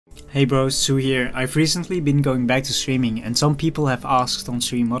Hey bros, CptZhu here. I've recently been going back to streaming and some people have asked on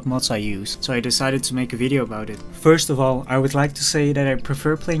stream what mods I use, so I decided to make a video about it. First of all, I would like to say that I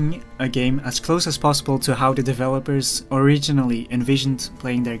prefer playing a game as close as possible to how the developers originally envisioned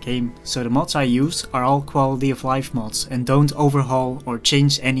playing their game, so the mods I use are all quality of life mods and don't overhaul or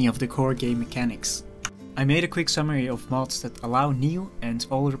change any of the core game mechanics. I made a quick summary of mods that allow new and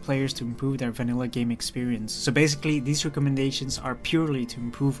older players to improve their vanilla game experience. So basically these recommendations are purely to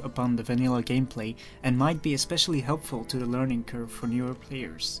improve upon the vanilla gameplay and might be especially helpful to the learning curve for newer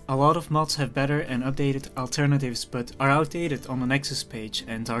players. A lot of mods have better and updated alternatives but are outdated on the Nexus page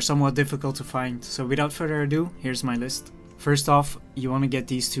and are somewhat difficult to find, so without further ado, here's my list. First off, you want to get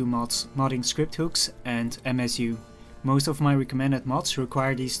these two mods, modding script hooks and MSU. Most of my recommended mods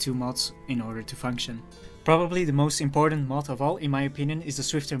require these two mods in order to function. Probably the most important mod of all in my opinion is the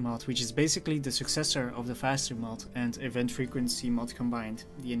Swifter mod, which is basically the successor of the Faster mod and Event Frequency mod combined.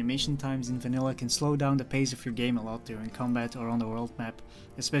 The animation times in vanilla can slow down the pace of your game a lot during combat or on the world map.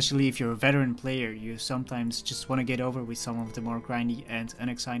 Especially if you're a veteran player, you sometimes just want to get over with some of the more grindy and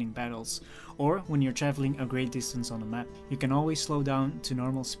unexciting battles. Or when you're traveling a great distance on the map, you can always slow down to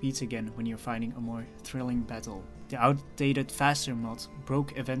normal speeds again when you're fighting a more thrilling battle. The outdated Faster mod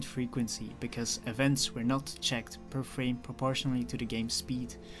broke event frequency because events were not checked per frame proportionally to the game's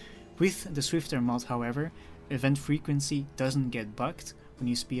speed. With the Swifter mod, however, event frequency doesn't get bugged when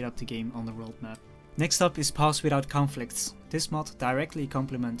you speed up the game on the world map. Next up is Pause Without Conflicts. This mod directly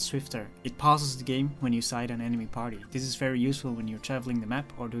complements Swifter. It pauses the game when you sight an enemy party. This is very useful when you're traveling the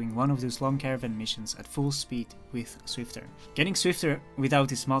map or doing one of those long caravan missions at full speed with Swifter. Getting Swifter without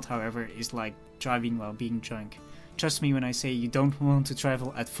this mod, however, is like driving while being drunk. Trust me when I say you don't want to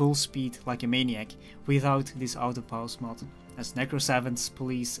travel at full speed like a maniac without this auto pause mod, as Necrosavant's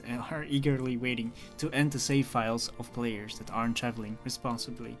police are eagerly waiting to end the save files of players that aren't traveling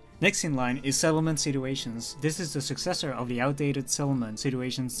responsibly. Next in line is Settlement Situations. This is the successor of the outdated Settlement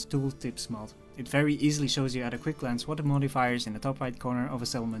Situations Tooltips mod. It very easily shows you at a quick glance what the modifiers in the top right corner of a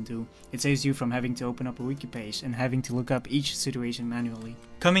settlement do. It saves you from having to open up a wiki page and having to look up each situation manually.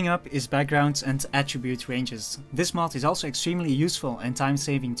 Coming up is Backgrounds and Attribute Ranges. This mod is also extremely useful and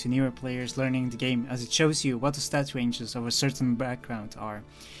time-saving to newer players learning the game, as it shows you what the stat ranges of a certain background are.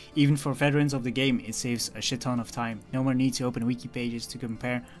 Even for veterans of the game, it saves a shit ton of time. No more need to open wiki pages to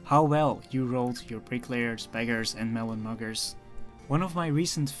compare how well you rolled your bricklayers, beggars and melon muggers. One of my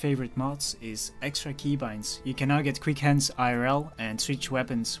recent favorite mods is Extra Keybinds. You can now get quick hands IRL and switch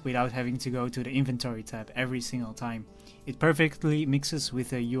weapons without having to go to the inventory tab every single time. It perfectly mixes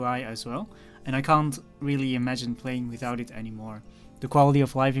with the UI as well, and I can't really imagine playing without it anymore. The quality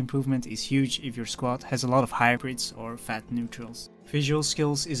of life improvement is huge if your squad has a lot of hybrids or fat neutrals. Visual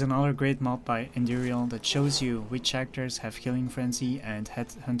Skills is another great mod by Endurial that shows you which actors have Killing Frenzy and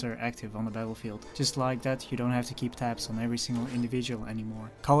Headhunter active on the battlefield. Just like that, you don't have to keep tabs on every single individual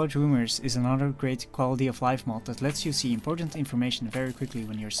anymore. Colored Rumors is another great quality of life mod that lets you see important information very quickly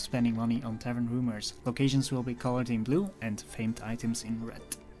when you're spending money on tavern rumors. Locations will be colored in blue and famed items in red.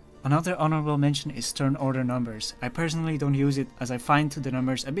 Another honorable mention is Turn Order Numbers. I personally don't use it as I find the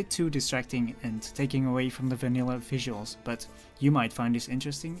numbers a bit too distracting and taking away from the vanilla visuals, but you might find this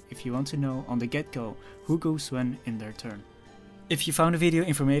interesting if you want to know on the get-go who goes when in their turn. If you found the video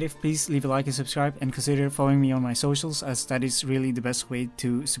informative, please leave a like and subscribe, and consider following me on my socials, as that is really the best way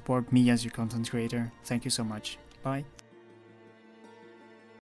to support me as your content creator. Thank you so much. Bye.